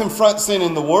 We don't confront sin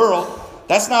in the world.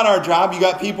 That's not our job. You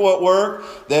got people at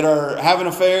work that are having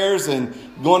affairs and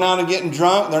going out and getting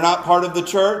drunk. They're not part of the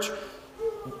church.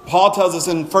 Paul tells us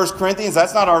in 1 Corinthians,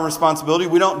 that's not our responsibility.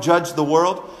 We don't judge the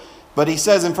world. But he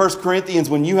says in 1 Corinthians,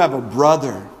 when you have a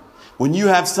brother, when you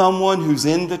have someone who's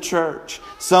in the church,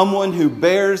 someone who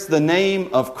bears the name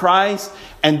of Christ,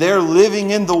 and they're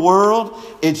living in the world,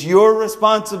 it's your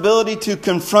responsibility to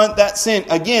confront that sin.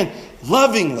 Again,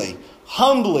 lovingly,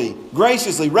 humbly,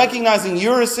 graciously, recognizing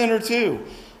you're a sinner too.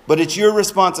 But it's your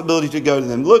responsibility to go to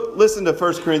them. Listen to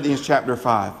 1 Corinthians chapter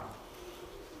 5.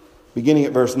 Beginning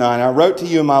at verse 9. I wrote to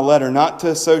you in my letter not to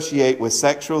associate with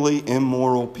sexually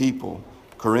immoral people,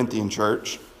 Corinthian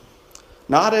church.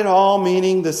 Not at all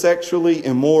meaning the sexually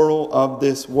immoral of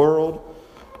this world,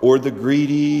 or the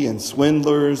greedy and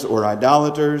swindlers or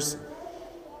idolaters.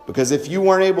 Because if you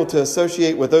weren't able to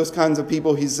associate with those kinds of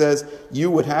people, he says, you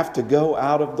would have to go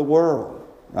out of the world,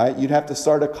 right? You'd have to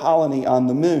start a colony on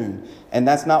the moon. And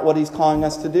that's not what he's calling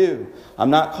us to do.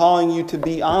 I'm not calling you to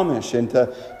be Amish and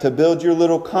to build your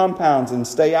little compounds and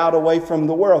stay out away from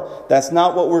the world. That's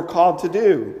not what we're called to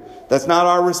do. That's not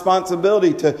our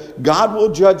responsibility. God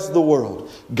will judge the world.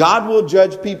 God will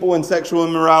judge people in sexual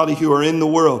immorality who are in the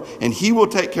world. And he will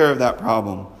take care of that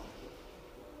problem.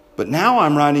 But now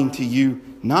I'm writing to you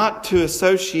not to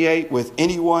associate with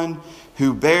anyone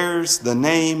who bears the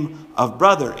name of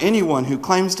brother. Anyone who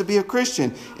claims to be a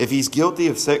Christian. If he's guilty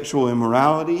of sexual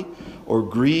immorality or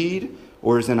greed,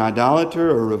 or is an idolater,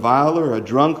 or a reviler, a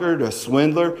drunkard, a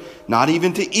swindler, not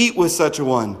even to eat with such a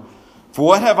one. For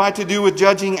what have I to do with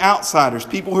judging outsiders,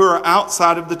 people who are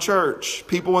outside of the church,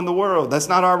 people in the world? That's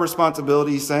not our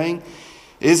responsibility, he's saying.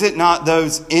 Is it not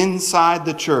those inside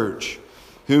the church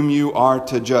whom you are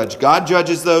to judge? God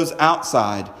judges those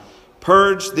outside.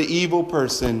 Purge the evil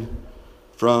person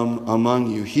from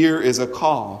among you. Here is a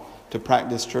call to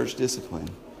practice church discipline.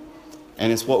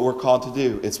 And it's what we're called to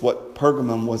do. It's what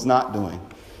Pergamum was not doing.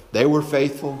 They were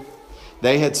faithful.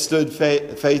 They had stood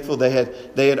faithful. They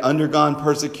had undergone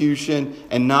persecution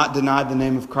and not denied the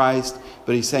name of Christ.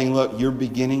 But he's saying, look, you're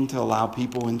beginning to allow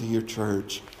people into your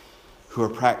church who are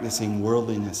practicing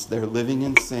worldliness. They're living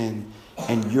in sin,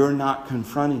 and you're not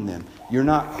confronting them. You're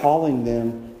not calling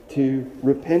them to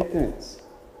repentance.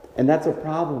 And that's a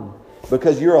problem,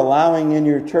 because you're allowing in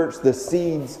your church the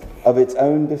seeds of its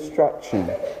own destruction.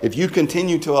 If you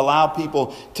continue to allow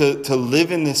people to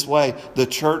live in this way, the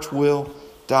church will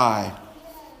die.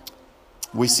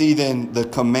 We see then the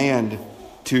command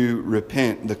to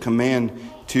repent. The command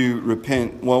to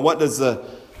repent. Well, what does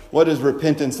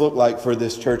repentance look like for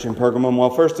this church in Pergamum?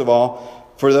 Well, first of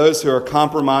all, for those who are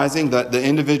compromising, the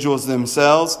individuals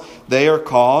themselves, they are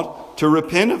called to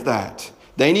repent of that.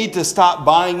 They need to stop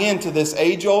buying into this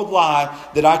age-old lie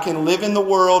that I can live in the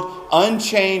world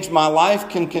unchanged. My life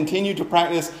can continue to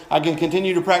practice. I can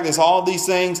continue to practice all these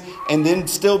things and then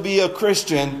still be a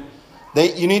Christian.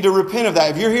 You need to repent of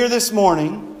that. If you're here this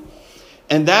morning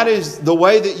and that is the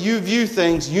way that you view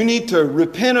things, you need to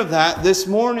repent of that this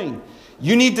morning.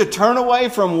 You need to turn away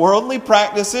from worldly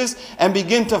practices and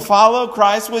begin to follow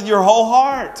Christ with your whole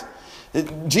heart.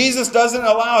 Jesus doesn't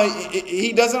allow,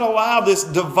 he doesn't allow this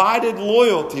divided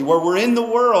loyalty where we're in the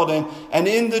world and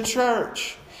in the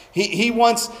church. He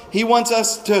wants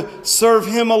us to serve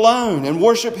Him alone and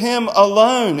worship Him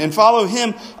alone and follow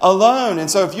Him alone. And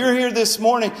so if you're here this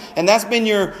morning and that's been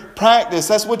your practice,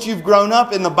 that's what you've grown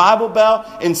up in the Bible Belt,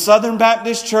 in Southern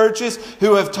Baptist churches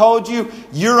who have told you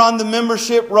you're on the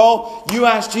membership roll. You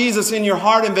asked Jesus in your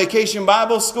heart in Vacation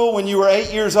Bible School when you were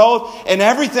 8 years old and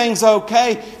everything's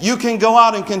okay. You can go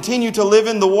out and continue to live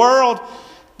in the world.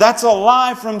 That's a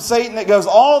lie from Satan that goes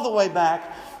all the way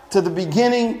back to the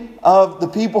beginning of the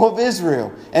people of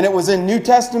Israel. And it was in New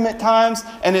Testament times,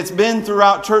 and it's been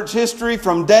throughout church history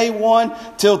from day one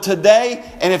till today.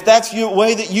 And if that's the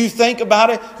way that you think about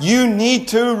it, you need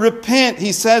to repent.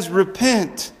 He says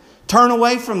repent. Turn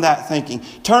away from that thinking.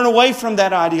 Turn away from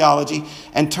that ideology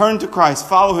and turn to Christ.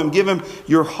 Follow Him. Give Him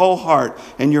your whole heart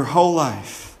and your whole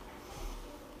life.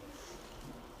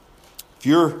 If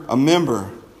you're a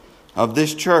member of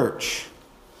this church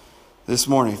this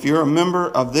morning, if you're a member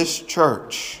of this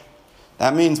church,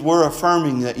 that means we're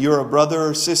affirming that you're a brother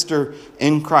or sister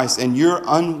in Christ and you're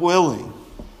unwilling.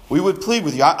 We would plead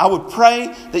with you. I would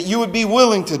pray that you would be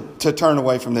willing to turn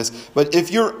away from this. But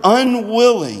if you're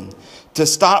unwilling to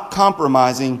stop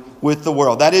compromising with the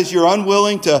world, that is, you're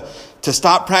unwilling to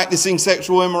stop practicing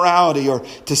sexual immorality or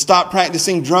to stop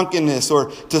practicing drunkenness or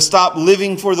to stop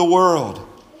living for the world,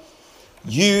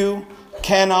 you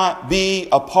cannot be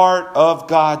a part of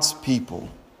God's people.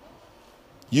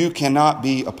 You cannot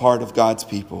be a part of God's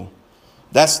people.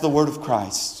 That's the word of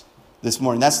Christ this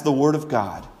morning. That's the word of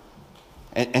God.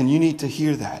 And you need to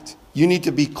hear that. You need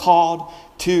to be called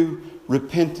to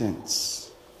repentance.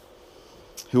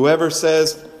 Whoever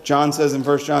says, John says in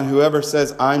 1 John, whoever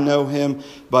says, I know Him,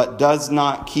 but does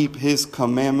not keep His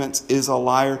commandments is a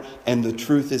liar, and the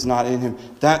truth is not in him.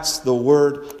 That's the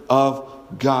word of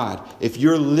God. If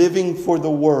you're living for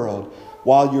the world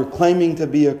while you're claiming to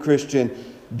be a Christian,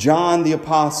 John the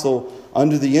Apostle,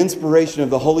 under the inspiration of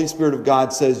the Holy Spirit of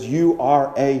God, says you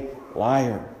are a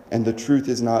liar and the truth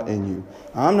is not in you.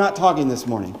 I'm not talking this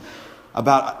morning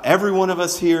about every one of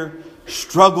us here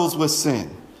struggles with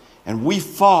sin and we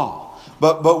fall,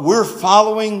 but we're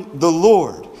following the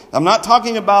Lord. I'm not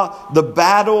talking about the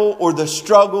battle or the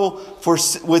struggle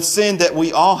with sin that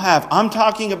we all have. I'm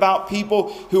talking about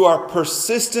people who are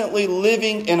persistently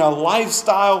living in a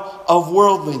lifestyle of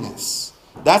worldliness.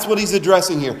 That's what he's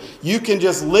addressing here. You can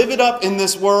just live it up in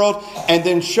this world and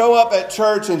then show up at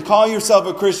church and call yourself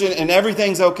a Christian and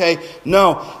everything's okay.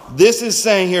 No, this is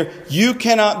saying here, you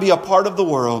cannot be a part of the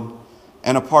world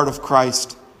and a part of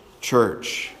Christ's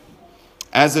church.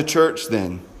 As a church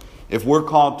then, if we're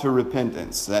called to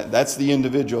repentance, that's the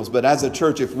individuals. But as a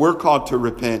church, if we're called to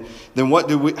repent, then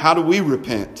how do we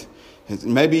repent?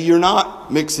 Maybe you're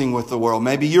not mixing with the world.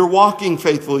 Maybe you're walking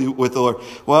faithfully with the Lord.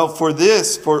 Well, for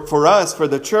us, for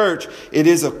the church, it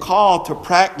is a call to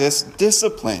practice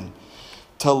discipline.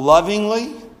 To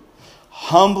lovingly,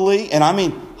 humbly, and I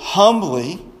mean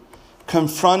humbly,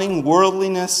 confronting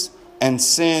worldliness and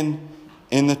sin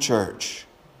in the church.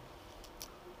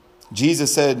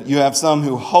 Jesus said, you have some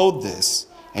who hold this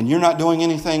and you're not doing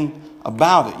anything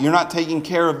about it. You're not taking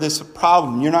care of this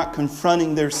problem. You're not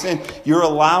confronting their sin. You're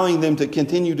allowing them to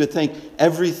continue to think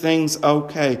everything's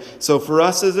okay. So for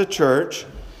us as a church,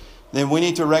 then we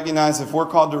need to recognize if we're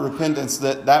called to repentance,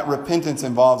 that repentance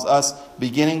involves us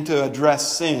beginning to address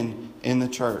sin in the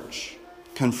church,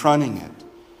 confronting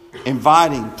it,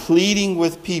 inviting, pleading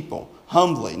with people.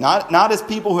 Humbly, not as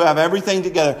people who have everything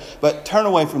together, but turn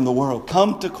away from the world.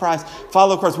 Come to Christ.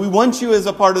 Follow Christ. We want you as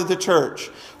a part of the church.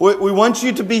 We want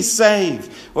you to be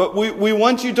saved. We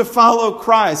want you to follow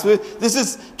Christ.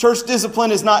 Church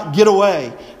discipline is not get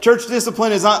away. Church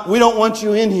discipline is not, we don't want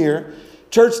you in here.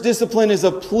 Church discipline is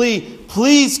a plea.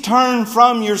 Please turn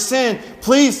from your sin.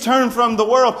 Please turn from the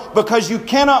world, because you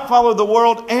cannot follow the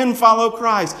world and follow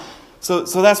Christ. So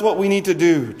that's what we need to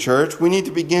do, church. We need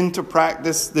to begin to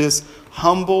practice this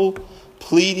humble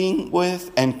pleading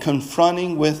with and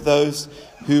confronting with those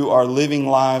who are living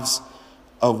lives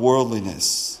of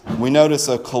worldliness. We notice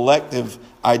a collective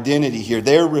identity here.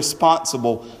 They're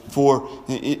responsible for,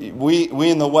 we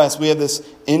in the West, we have this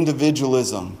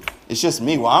individualism. It's just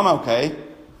me. Well, I'm okay.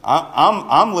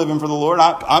 I'm living for the Lord.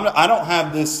 I don't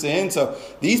have this sin, so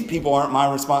these people aren't my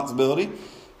responsibility.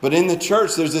 But in the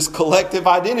church, there's this collective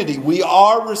identity. We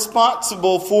are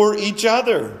responsible for each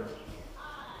other.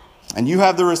 And you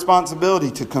have the responsibility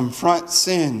to confront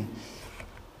sin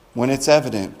when it's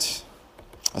evident.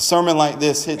 A sermon like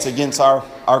this hits against our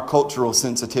cultural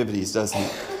sensitivities, doesn't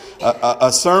it?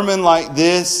 A sermon like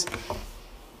this,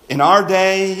 in our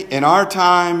day, in our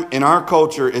time, in our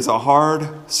culture, is a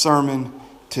hard sermon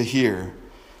to hear.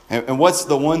 And what's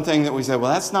the one thing that we say,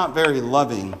 well, that's not very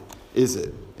loving, is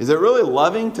it? Is it really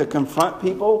loving to confront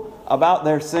people about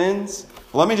their sins?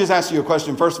 Well, let me just ask you a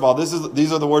question. First of all,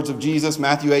 these are the words of Jesus,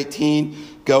 Matthew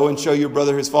 18. Go and show your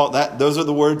brother his fault. Those are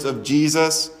the words of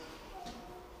Jesus.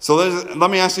 So let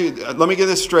me ask you, let me get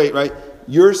this straight, right?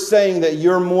 You're saying that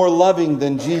you're more loving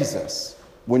than Jesus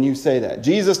when you say that.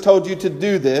 Jesus told you to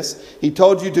do this. He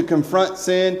told you to confront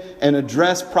sin and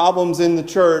address problems in the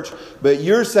church. But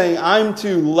you're saying I'm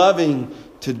too loving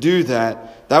to do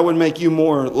that. That would make you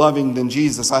more loving than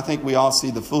Jesus. I think we all see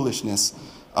the foolishness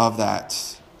of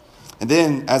that. And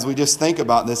then as we just think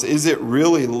about this, is it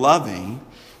really loving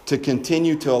to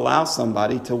continue to allow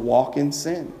somebody to walk in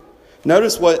sin?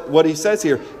 Notice what he says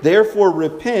here. Therefore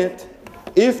repent,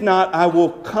 if not I will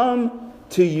come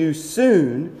to you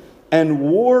soon and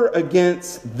war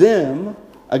against them,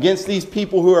 against these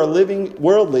people who are living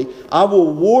worldly. I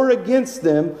will war against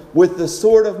them with the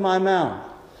sword of my mouth.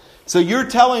 So you're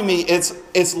telling me it's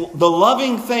the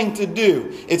loving thing to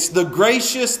do. It's the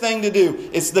gracious thing to do.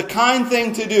 It's the kind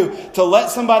thing to do to let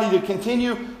somebody to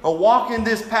continue or walk in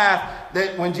this path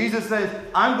that when Jesus says,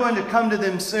 I'm going to come to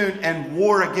them soon and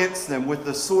war against them with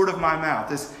the sword of my mouth.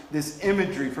 This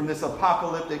imagery from this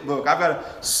apocalyptic book. I've got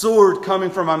a sword coming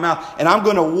from my mouth and I'm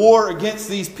going to war against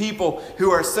these people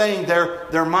who are saying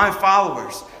they're my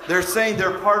followers. They're saying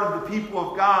they're part of the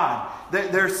people of God.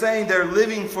 They're saying they're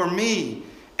living for me.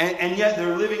 And yet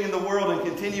they're living in the world and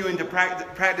continuing to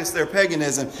practice their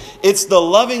paganism. It's the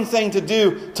loving thing to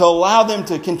do to allow them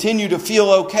to continue to feel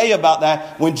okay about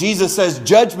that when Jesus says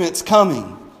judgment's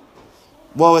coming.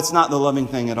 Well, it's not the loving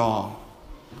thing at all.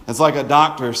 It's like a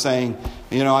doctor saying,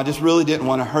 I just really didn't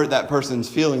want to hurt that person's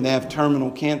feeling. They have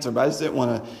terminal cancer, but I just didn't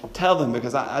want to tell them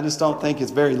because I just don't think it's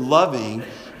very loving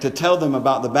to tell them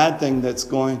about the bad thing that's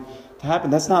going to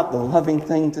happen. That's not the loving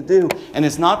thing to do. And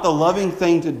it's not the loving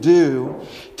thing to do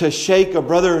to shake a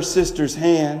brother or sister's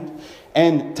hand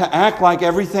and to act like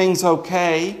everything's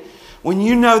okay when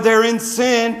you know they're in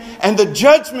sin and the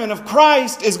judgment of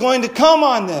Christ is going to come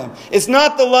on them. It's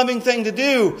not the loving thing to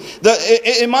do.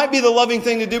 It might be the loving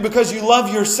thing to do because you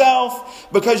love yourself,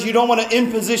 because you don't want to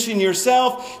imposition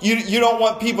yourself. You don't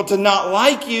want people to not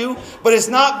like you, but it's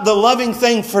not the loving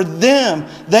thing for them.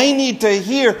 They need to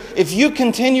hear, if you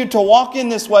continue to walk in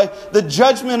this way, the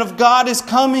judgment of God is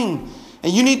coming.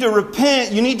 And you need to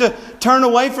repent. You need to turn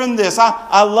away from this.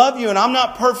 I love you and I'm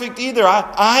not perfect either.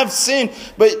 I have sinned.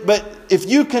 But if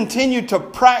you continue to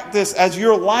practice as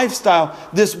your lifestyle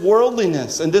this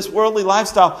worldliness and this worldly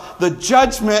lifestyle, the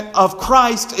judgment of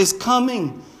Christ is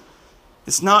coming.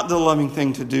 It's not the loving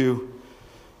thing to do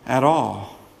at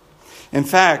all. In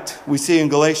fact, we see in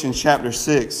Galatians chapter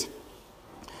 6,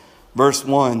 verse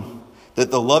 1,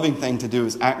 that the loving thing to do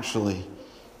is actually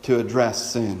to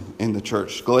address sin in the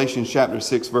church. Galatians chapter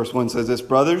 6 verse 1 says this,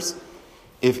 brothers,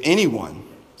 if anyone,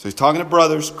 so he's talking to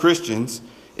brothers, Christians,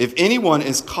 if anyone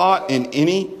is caught in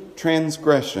any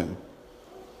transgression,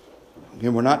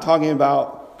 again, we're not talking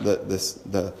about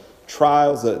the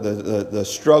trials, the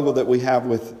struggle that we have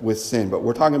with sin, but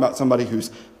we're talking about somebody who's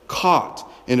caught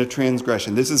in a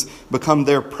transgression. This has become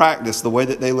their practice, the way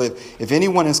that they live. If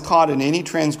anyone is caught in any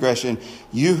transgression,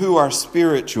 you who are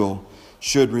spiritual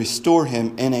should restore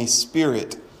him in a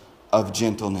spirit of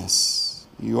gentleness.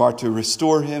 You are to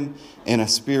restore him in a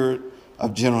spirit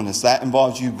of gentleness. That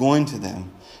involves you going to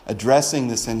them, addressing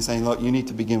the sin, saying, look, you need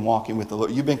to begin walking with the Lord.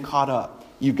 You've been caught up.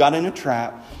 You got in a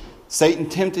trap. Satan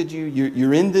tempted you.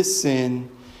 You're in this sin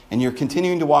and you're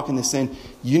continuing to walk in this sin.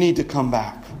 You need to come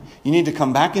back. You need to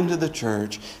come back into the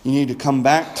church. You need to come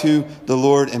back to the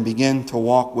Lord and begin to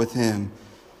walk with him.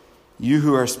 You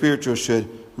who are spiritual should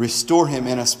restore him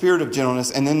in a spirit of gentleness.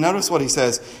 And then notice what he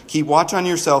says. Keep watch on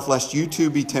yourself lest you too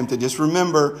be tempted. Just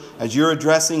remember, as you're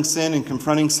addressing sin and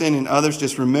confronting sin in others,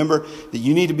 just remember that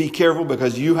you need to be careful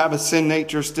because you have a sin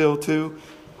nature still too.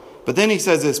 But then he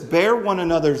says this, bear one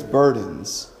another's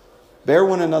burdens. Bear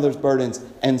one another's burdens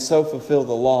and so fulfill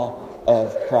the law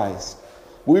of Christ.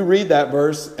 We read that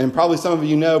verse, and probably some of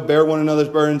you know, bear one another's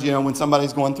burdens. When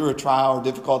somebody's going through a trial or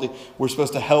difficulty, we're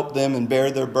supposed to help them and bear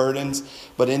their burdens.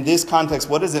 But in this context,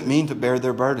 what does it mean to bear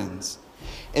their burdens?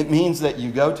 It means that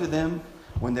you go to them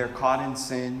when they're caught in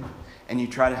sin, and you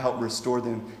try to help restore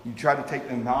them. You try to take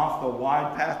them off the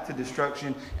wide path to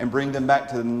destruction and bring them back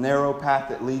to the narrow path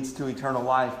that leads to eternal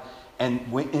life.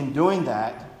 And in doing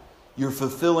that, you're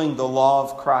fulfilling the law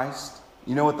of Christ.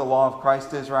 You know what the law of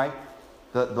Christ is, right?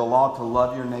 The law to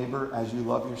love your neighbor as you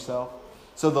love yourself.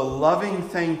 So the loving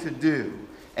thing to do,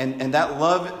 and that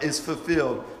love is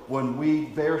fulfilled when we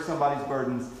bear somebody's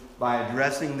burdens, by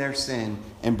addressing their sin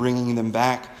and bringing them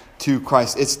back to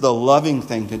Christ. It's the loving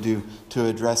thing to do to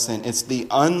address sin. It's the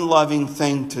unloving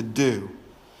thing to do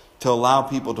to allow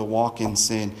people to walk in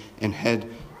sin and head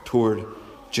toward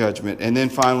judgment. And then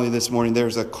finally this morning,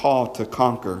 there's a call to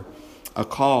conquer. A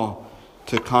call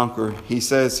to conquer. He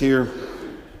says here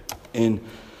in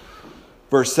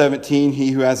verse 17, he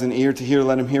who has an ear to hear,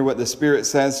 let him hear what the Spirit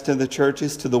says to the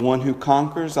churches. To the one who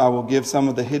conquers, I will give some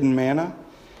of the hidden manna,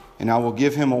 and I will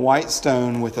give him a white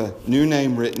stone with a new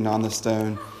name written on the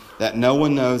stone that no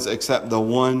one knows except the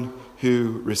one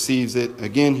who receives it.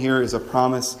 Again, here is a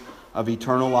promise of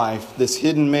eternal life. This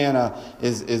hidden manna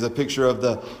is a picture of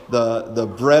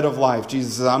the bread of life.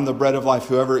 Jesus says, I'm the bread of life.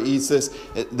 Whoever eats this,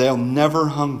 they'll never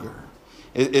hunger.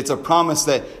 It's a promise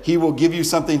that he will give you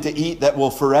something to eat that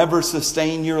will forever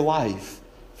sustain your life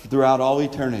throughout all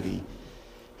eternity.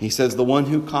 He says the one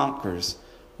who conquers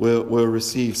will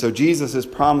receive. So Jesus is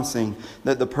promising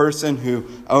that the person who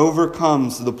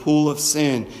overcomes the pool of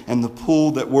sin and the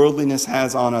pool that worldliness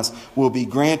has on us will be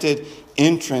granted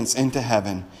entrance into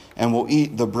heaven and will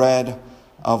eat the bread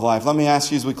of life. Let me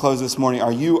ask you as we close this morning,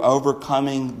 are you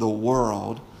overcoming the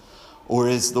world, or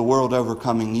is the world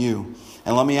overcoming you?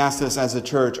 And let me ask this as a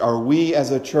church, are we as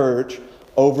a church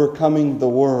overcoming the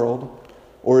world,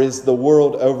 or is the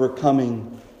world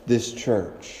overcoming this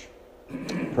church?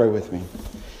 Pray with me.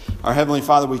 Our Heavenly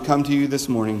Father, we come to you this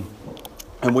morning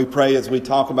and we pray as we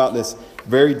talk about this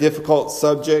very difficult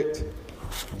subject,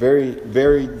 very,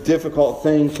 very difficult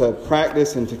thing to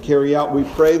practice and to carry out. We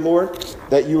pray, Lord,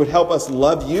 that you would help us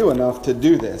love you enough to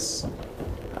do this.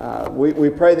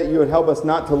 We pray that you would help us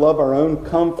not to love our own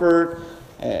comfort,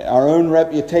 our own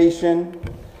reputation,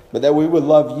 but that we would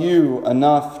love you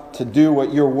enough to do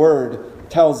what your word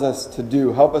tells us to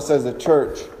do. Help us as a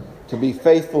church to be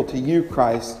faithful to you,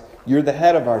 Christ. You're the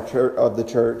head of our church, of the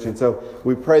church, and so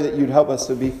we pray that you'd help us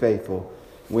to be faithful.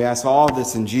 We ask all of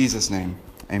this in Jesus' name.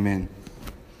 Amen.